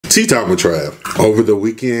Tea time with Trav. Over the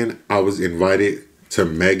weekend, I was invited to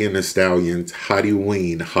Megan Thee Stallion's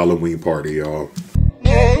Halloween party, y'all.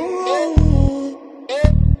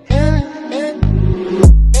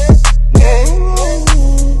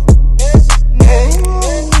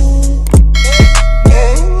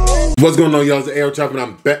 What's going on, y'all? It's AyooTravv, and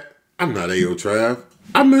I'm back. I'm not AyooTravv.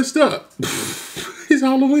 I messed up. It's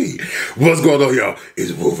Halloween. What's going on, y'all?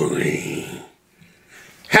 It's Wolverine.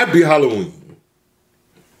 Happy Halloween.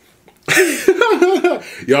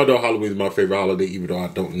 Y'all know Halloween is my favorite holiday, even though I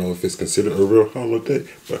don't know if it's considered a real holiday.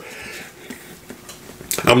 But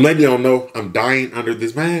I'm letting y'all know I'm dying under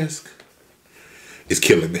this mask. It's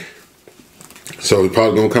killing me. So it's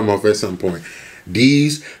probably gonna come off at some point.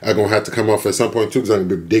 These are gonna have to come off at some point too, because I'm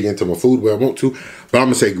gonna dig into my food where I want to. But I'm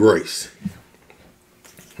gonna say grace.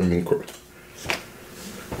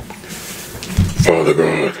 Father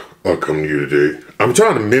God, I come to you today. I'm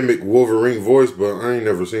trying to mimic Wolverine voice, but I ain't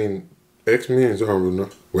never seen X-Men, so I don't really know.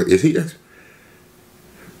 Wait, is he X?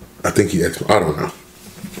 I think he X. I don't know.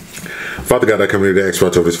 Father God, I come here to ask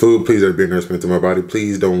watch over this food. Please, let it be nourishment to my body.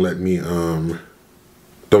 Please don't let me don't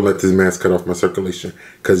let this mask cut off my circulation,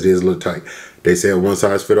 because it is a little tight. They say one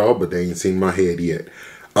size fit all, but they ain't seen my head yet.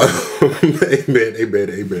 Amen, amen,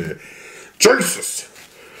 amen. Jesus.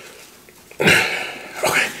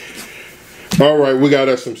 Okay. All right, we got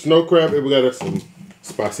us some snow crab and we got us some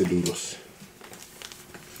spicy noodles.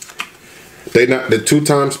 They not the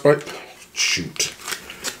 2-time spice. Shoot,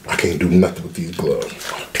 I can't do nothing with these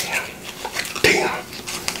gloves. Oh, damn.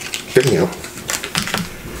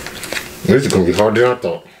 This is gonna be harder than I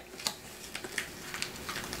thought.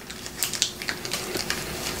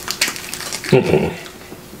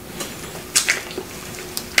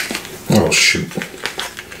 Oh shoot.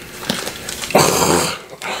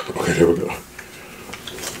 Okay, there we go.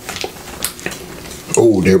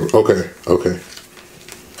 Oh, there we go. Okay.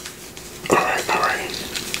 All right.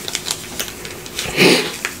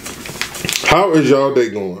 How is y'all day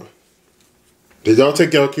going? Did y'all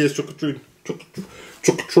take y'all kids trick-or-treating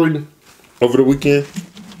over the weekend?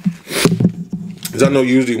 Because I know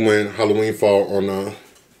usually when Halloween fall on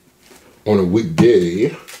a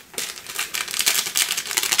weekday,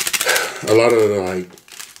 a lot of the, like,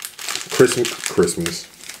 Christmas,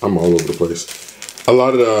 I'm all over the place. A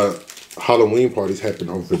lot of the Halloween parties happen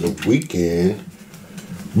over the weekend.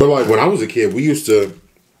 But like when I was a kid, we used to,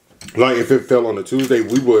 like if it fell on a Tuesday,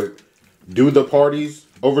 we would do the parties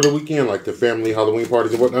over the weekend, like the family Halloween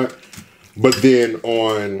parties and whatnot. But then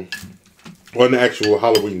on the actual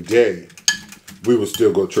Halloween day, we would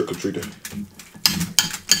still go trick-or-treating.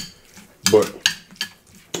 But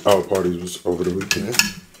our parties was over the weekend.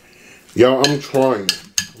 Y'all, I'm trying.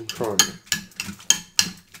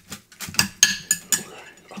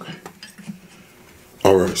 Okay.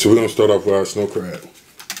 All right, so we're gonna start off with our snow crab.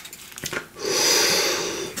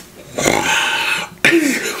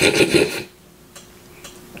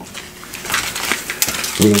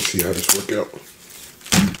 We're gonna see how this work out.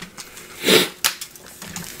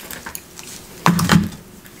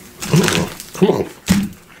 Come on.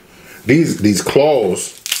 These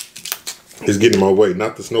claws is getting in my way.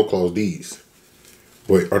 Not the snow claws, these.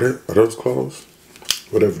 Wait, are those claws?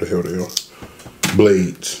 Whatever the hell they are.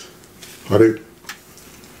 Blades. Are they?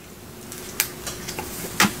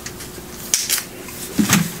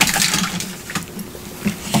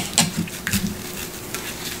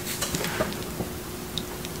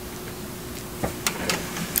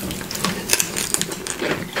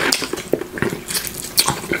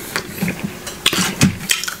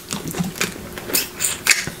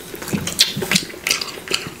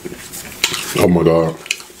 Oh my God.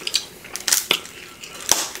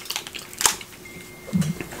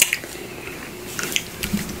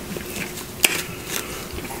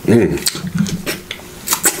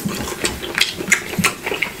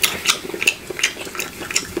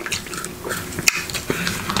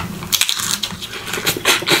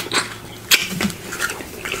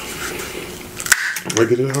 I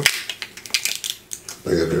get it out? I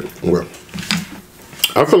get it. Well,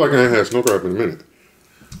 I feel like I ain't had snow crab in a minute.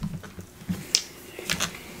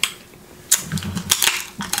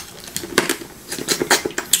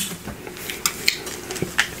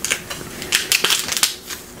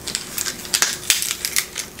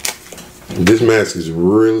 This mask is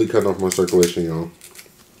really cutting off my circulation, y'all.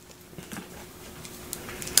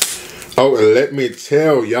 Oh, and let me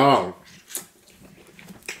tell y'all.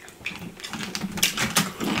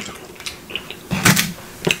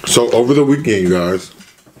 So over the weekend, you guys,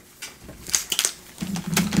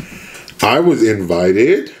 I was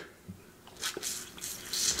invited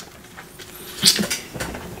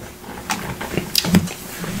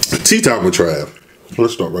tea time with Trav.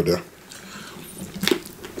 Let's start right there.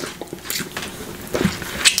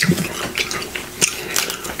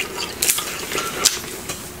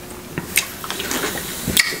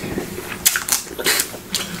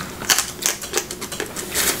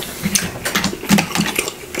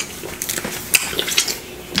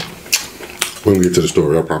 When we get to the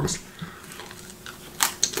story, I promise.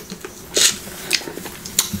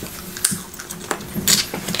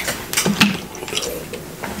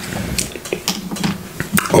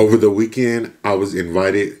 Over the weekend, I was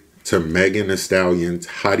invited to Megan Thee Stallion's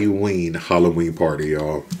Hottie Halloween party,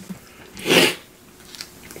 y'all.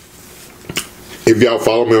 If y'all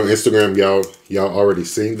follow me on Instagram, y'all already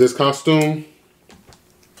seen this costume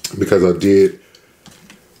because I did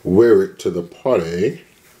wear it to the party.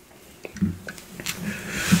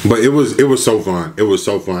 But it was so fun. It was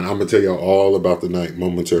so fun. I'm gonna tell y'all all about the night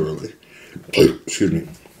momentarily. Excuse me.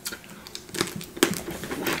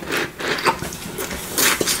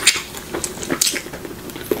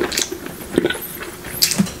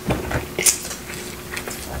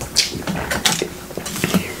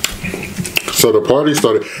 So the party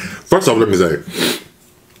started. First off, let me say,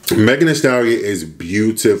 Megan Thee Stallion is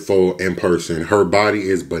beautiful in person. Her body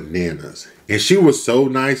is bananas. And she was so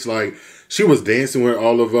nice. Like, she was dancing with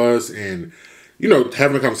all of us and, you know,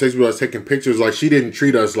 having a conversation with us, taking pictures. Like, she didn't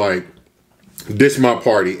treat us like, this my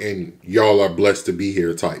party and y'all are blessed to be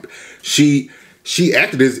here type. She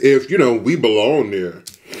acted as if, you know, we belong there.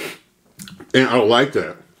 And I like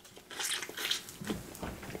that.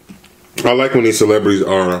 I like when these celebrities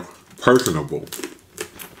are personable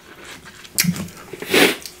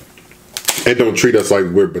and don't treat us like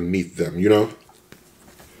we're beneath them, you know?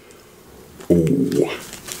 Ooh.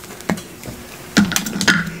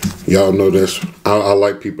 Y'all know that's, I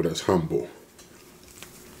like people that's humble.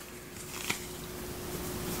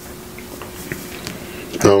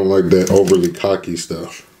 I don't like that overly cocky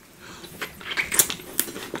stuff.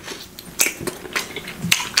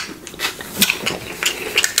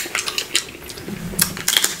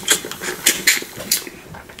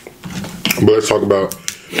 But let's talk about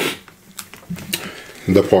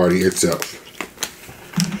the party itself.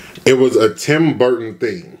 It was a Tim Burton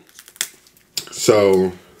theme.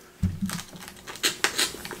 So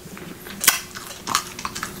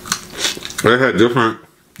they had different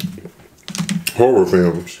horror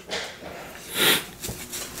films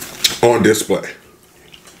on display.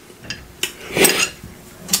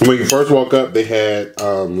 When you first walk up, they had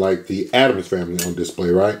like the Addams Family on display,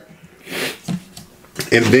 right?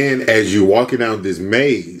 And then as you walking down this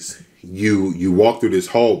maze, you walk through this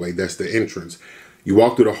hallway. That's the entrance. You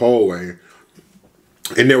walk through the hallway,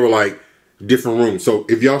 and there were like different rooms. So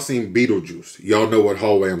if y'all seen Beetlejuice, y'all know what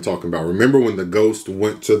hallway I'm talking about. Remember when the ghost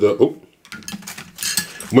went to the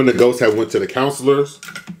when the ghost had went to the counselors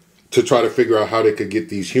to try to figure out how they could get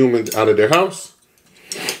these humans out of their house?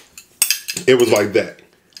 It was like that.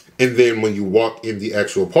 And then when you walk in the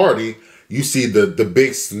actual party, you see the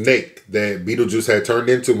big snake that Beetlejuice had turned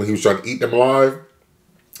into when he was trying to eat them alive.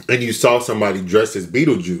 And you saw somebody dressed as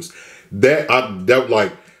Beetlejuice. That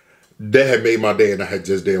had made my day, and I had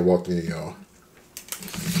just there walked in, y'all.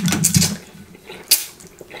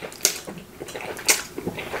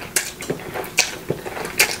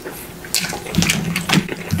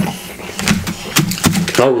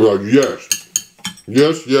 I was like, yes.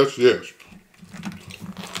 Yes, yes, yes.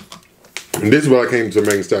 And this is what I came to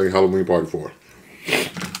Megan Thee Stallion Halloween party for.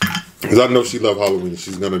 Because I know she loves Halloween.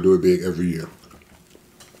 She's going to do it big every year.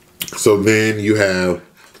 So then you have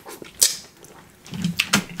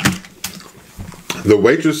the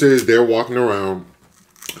waitresses. They're walking around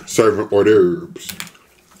serving hors d'oeuvres.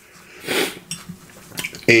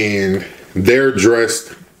 And they're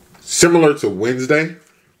dressed similar to Wednesday.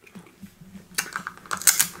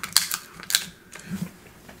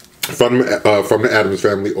 From the Addams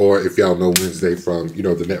Family, or if y'all know Wednesday from, you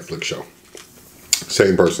know, the Netflix show.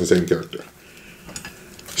 Same person, same character.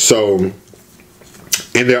 So,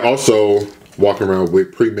 and they're also walking around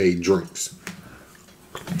with pre-made drinks.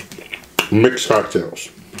 Mixed cocktails.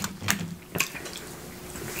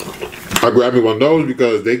 I grabbed me one of those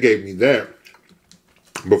because they gave me that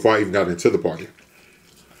before I even got into the party.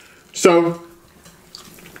 So,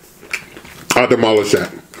 I demolished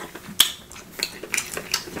that.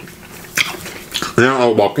 Now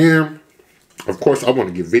I'll walk in. Of course, I want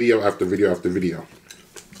to get video after video after video.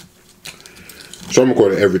 So I'm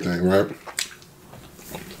recording everything, right?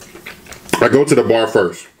 I go to the bar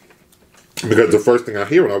first. Because the first thing I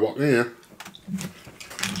hear when I walk in,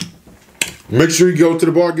 make sure you go to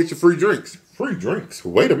the bar and get your free drinks. Free drinks?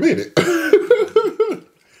 Wait a minute.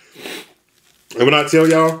 And when I tell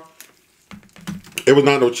y'all, it was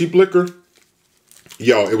not no cheap liquor.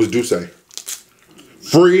 Y'all, it was Douce.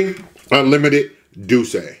 Free, unlimited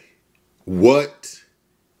Douce. What?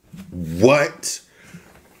 What?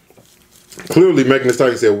 Clearly, Megan Thee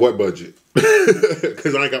Stallion said, what budget?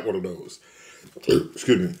 Because I ain't got one of those.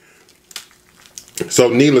 Excuse me. So,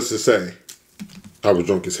 needless to say, I was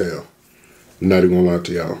drunk as hell. Not even gonna lie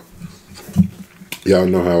to y'all. Y'all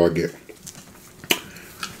know how I get.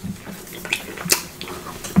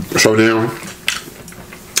 So now,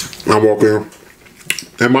 I'm walking.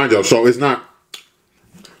 And mind y'all, so it's not,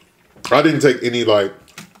 I didn't take any like,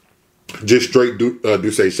 just straight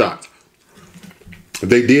Douce shots.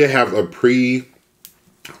 They did have a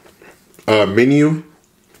menu.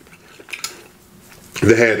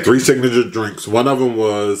 They had 3 signature drinks. One of them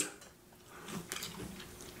was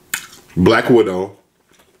Black Widow.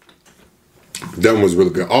 That one was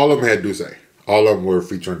really good. All of them had Douce. All of them were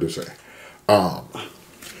featuring Douce.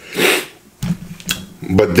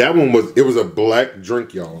 But that one was, it was a black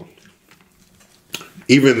drink, y'all.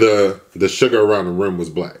 Even the sugar around the rim was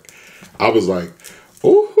black. I was like,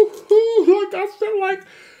 ooh, like I feel like,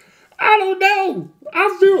 I don't know.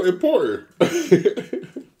 I feel important.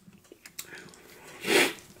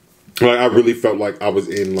 Like I really felt like I was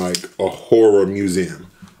in like a horror museum.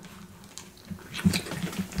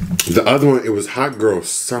 The other one, it was Hot Girl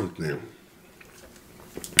something.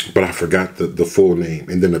 But I forgot the full name.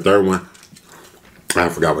 And then the third one, I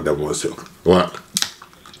forgot what that one was too. What?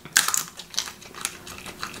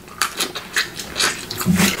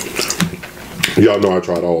 Y'all know I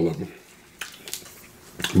tried all of them.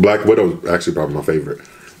 Black Widow was actually probably my favorite.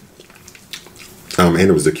 And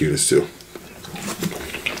it was the cutest too.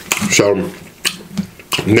 So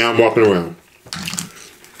now I'm walking around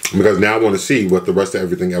because now I want to see what the rest of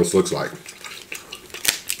everything else looks like.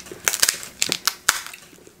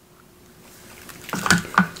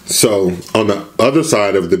 So on the other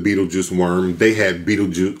side of the Beetlejuice worm, they had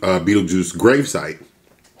Beetlejuice gravesite.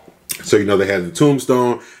 So you know they had the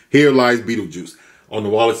tombstone. Here lies Beetlejuice. On the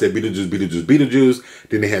wall it said Beetlejuice, Beetlejuice, Beetlejuice.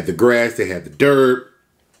 Then they had the grass, they had the dirt.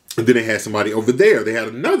 And then they had somebody over there. They had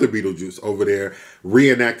another Beetlejuice over there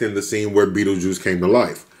reenacting the scene where Beetlejuice came to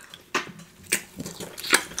life.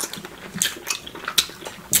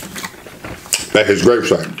 At his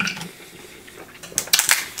gravesite.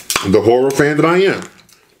 The horror fan that I am.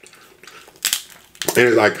 And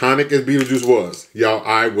as iconic as Beetlejuice was, y'all,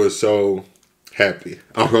 I was so happy.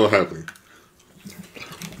 I'm so happy.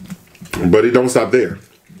 But it don't stop there.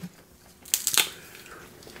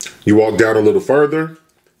 You walk down a little further,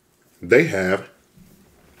 they have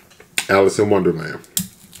Alice in Wonderland.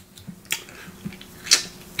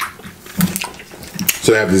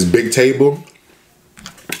 So they have this big table,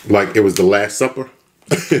 like it was the Last Supper.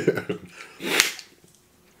 And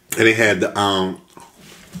they had the,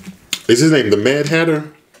 is his name the Mad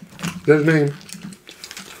Hatter? Is that his name?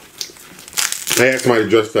 They had somebody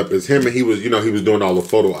dressed up as him, and he was, you know, he was doing all the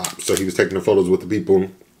photo ops. So he was taking the photos with the people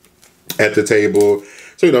at the table.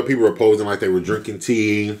 So, you know, people were posing like they were drinking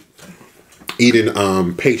tea, eating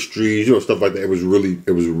pastries, you know, stuff like that. It was really,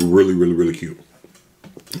 really cute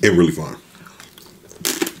and really fun.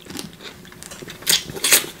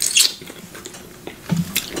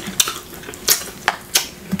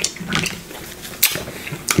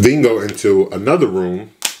 Then go into another room.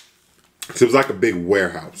 So it was like a big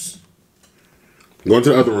warehouse. Go into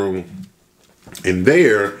the other room, and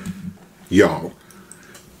there, y'all,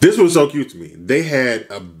 this was so cute to me. They had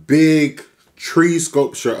a big tree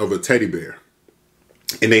sculpture of a teddy bear,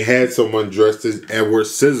 and they had someone dressed as Edward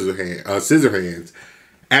Scissorhands,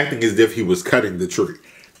 acting as if he was cutting the tree.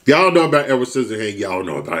 Y'all know about Edward Scissorhands. Y'all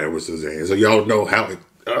know about Edward Scissorhands, so y'all know how it.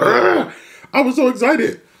 I was so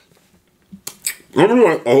excited. I was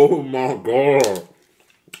like, oh my god,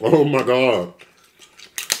 oh my god.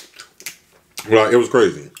 Like, it was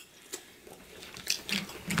crazy.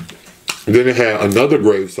 Then they had another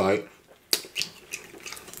gravesite.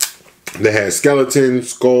 They had skeletons,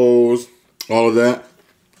 skulls, all of that.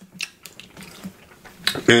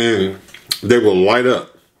 And they would light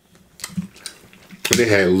up. They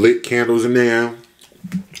had lit candles in there.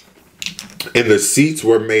 And the seats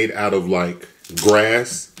were made out of like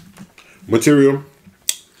grass material.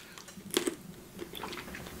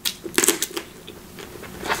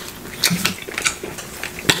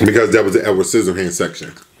 Because that was the Edward Scissorhands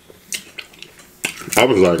section. I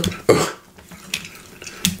was like, ugh.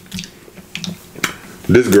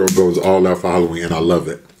 This girl goes all out for Halloween, and I love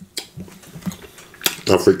it.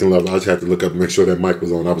 I freaking love it. I just had to look up and make sure that mic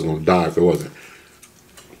was on. I was going to die if it wasn't.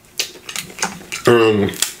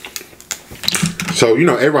 So, you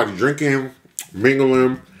know, everybody drinking,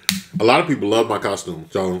 mingling. A lot of people love my costume.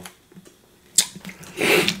 So,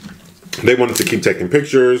 They wanted to keep taking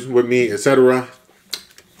pictures with me, etc.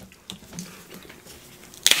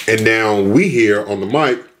 And now we here on the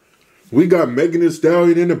mic, we got Megan Thee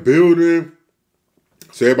Stallion in the building.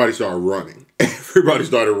 So everybody started running. Everybody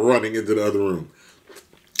started running into the other room.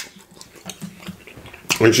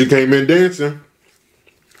 When she came in dancing,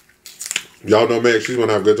 y'all know Meg, she's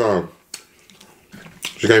gonna have a good time.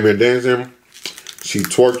 She came in dancing. She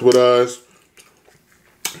twerked with us.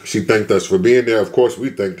 She thanked us for being there. Of course, we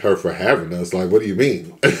thanked her for having us. Like, what do you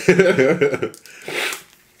mean?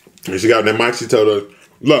 And she got on that mic. She told us,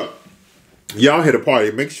 look, y'all hit a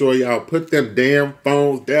party. Make sure y'all put them damn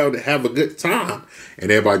phones down to have a good time.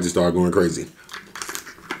 And everybody just started going crazy.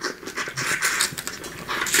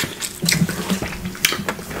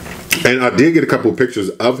 And I did get a couple of pictures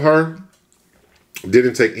of her.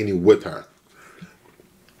 Didn't take any with her.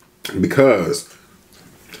 Because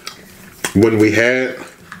when we had...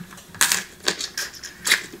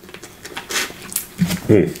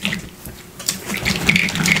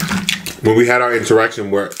 When we had our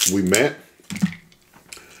interaction where we met,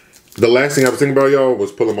 the last thing I was thinking about, y'all,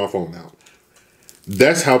 was pulling my phone out.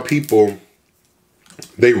 That's how people,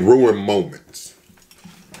 they ruin moments.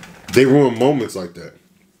 They ruin moments like that.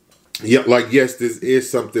 Yeah, like, yes, this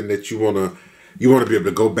is something that you wanna be able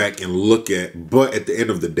to go back and look at, but at the end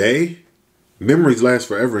of the day, memories last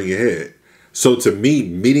forever in your head. So to me,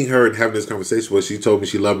 meeting her and having this conversation where she told me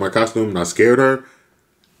she loved my costume and I scared her,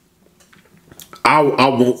 I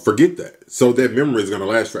won't forget that. So that memory is going to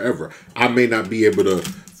last forever. I may not be able to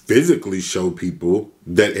physically show people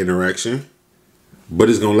that interaction, but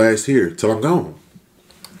it's going to last here till I'm gone.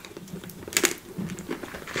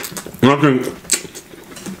 And I think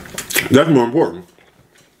that's more important.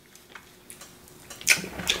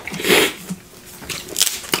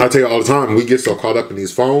 I tell you all the time, we get so caught up in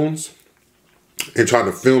these phones and trying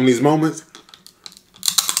to film these moments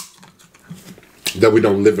that we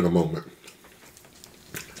don't live in a moment.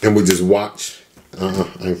 And we just watch. I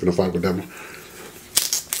ain't finna fight with them.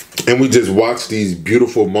 And we just watch these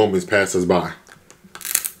beautiful moments pass us by.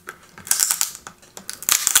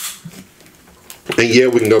 And yeah,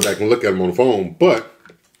 we can go back and look at them on the phone, but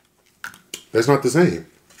that's not the same.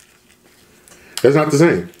 That's not the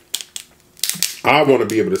same. I want to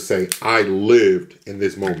be able to say, I lived in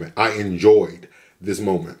this moment. I enjoyed this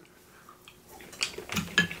moment.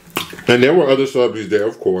 And there were other celebrities there,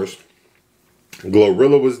 of course.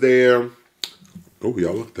 Glorilla was there. Oh,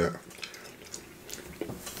 y'all look at that.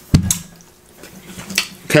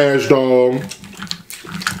 Cash Doll.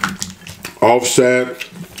 Offset.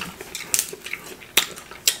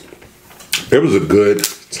 It was a good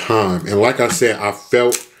time. And like I said, I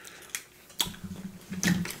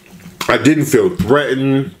didn't feel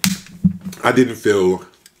threatened. I didn't feel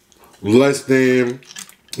less than,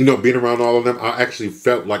 being around all of them. I actually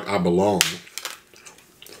felt like I belonged.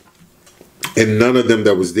 And none of them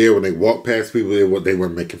that was there, when they walked past people, they were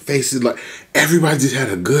making faces. Like, everybody just had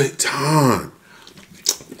a good time.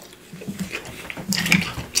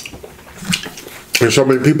 And so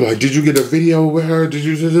many people like, did you get a video with her? Did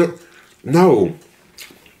you do it? No.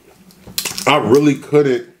 I really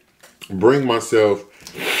couldn't bring myself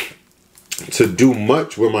to do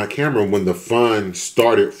much with my camera when the fun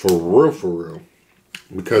started for real.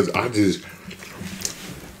 Because I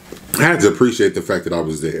had to appreciate the fact that I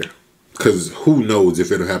was there. Because who knows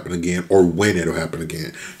if it'll happen again or when it'll happen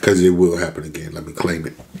again. Because it will happen again. Let me claim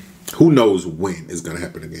it. Who knows when it's going to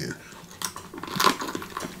happen again.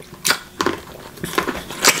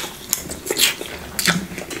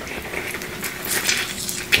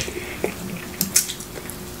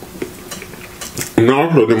 No,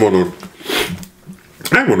 I didn't want to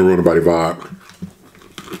ruin nobody's vibe.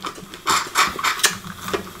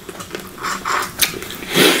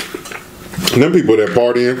 And them people that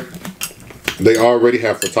partying, they already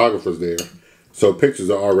have photographers there. So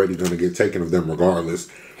pictures are already going to get taken of them regardless.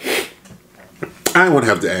 I don't want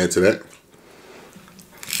to have to add to that.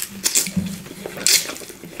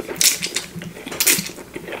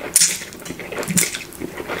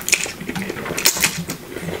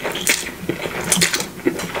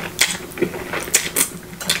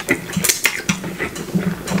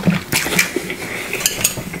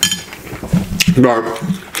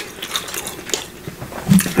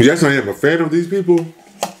 But yes, I am a fan of these people.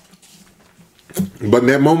 But in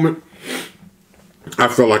that moment, I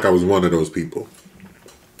felt like I was one of those people.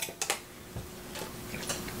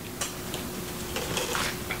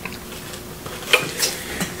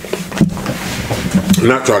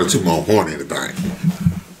 Not trying to toot my own horn or anything.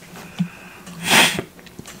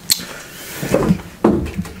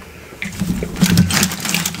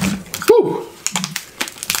 Whew.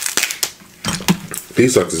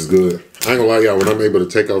 These suckers is good. I ain't gonna lie, y'all, when I'm able to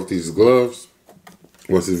take off these gloves,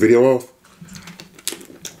 once this video off,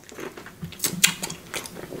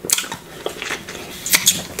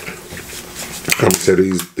 I'm gonna set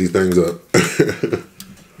these things up.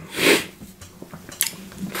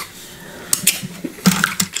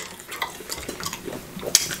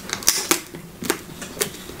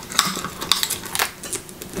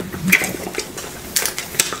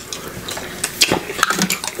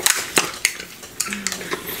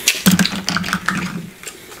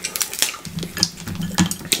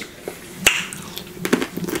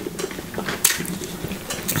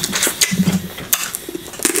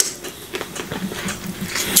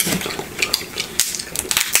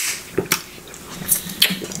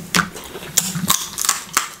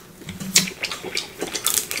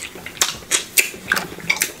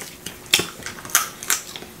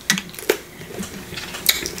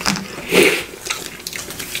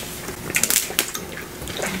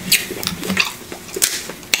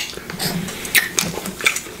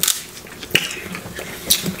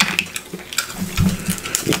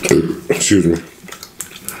 Excuse me.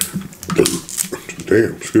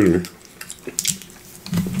 Damn, excuse me.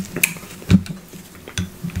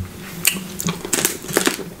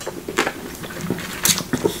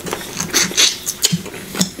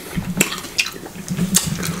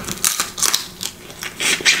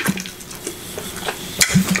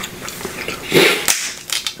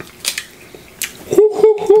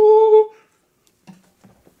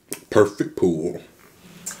 Perfect pool.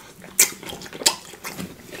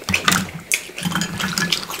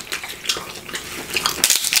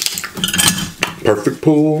 Perfect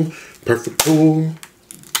pool. Perfect pool.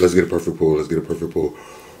 Let's get a perfect pool. Let's get a perfect pool.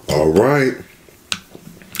 All right.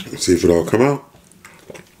 Let's see if it all come out.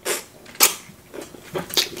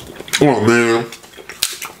 Oh, man.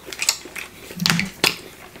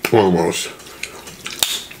 Almost.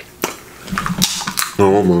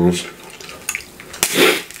 Almost.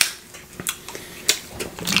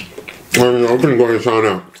 I'm gonna go ahead and sign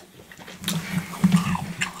out.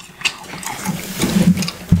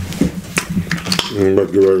 I'm about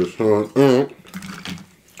to get ready to sign out.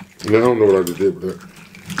 Now, I don't know what I just did with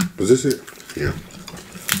that. Was this it? Yeah.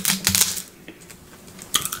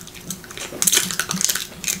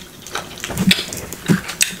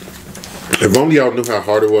 If only y'all knew how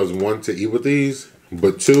hard it was, one, to eat with these,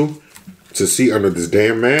 but two, to see under this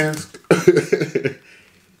damn mask.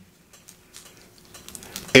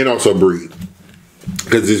 And also breathe.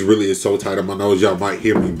 Because this really is so tight on my nose. Y'all might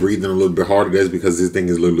hear me breathing a little bit harder. That's because this thing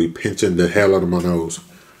is literally pinching the hell out of my nose.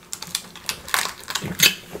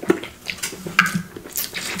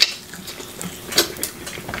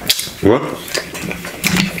 What?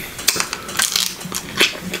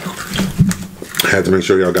 I had to make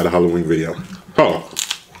sure y'all got a Halloween video. Oh.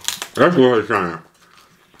 That's what I was trying.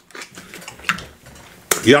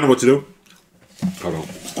 Y'all know what to do? Hold on.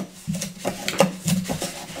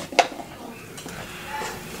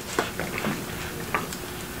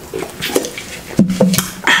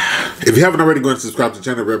 If you haven't already, go and subscribe to the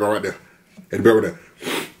channel, right there. And right there.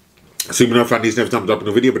 So you know if I need every time I drop a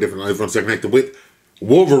new video, but if I'm stay connected with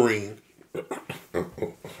Wolverine.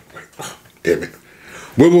 Damn it.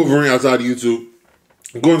 With Wolverine outside of YouTube.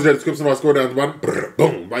 Go into the description, I'll scroll down to the bottom.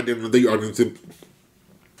 Boom. Right there in the audience.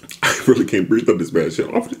 I really can't breathe on this bad shit.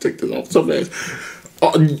 I'm gonna take this off so fast.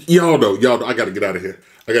 Y'all know, I gotta get out of here.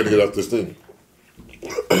 I gotta get out this thing.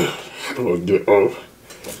 How do I get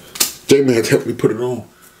off? J-Man had to help me put it on.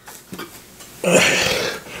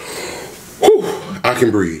 Whew, I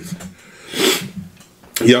can breathe.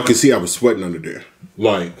 Y'all can see I was sweating under there.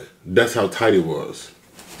 Like, that's how tight it was.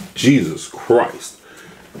 Jesus Christ.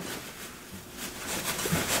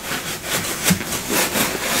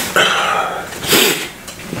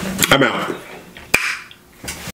 I'm out.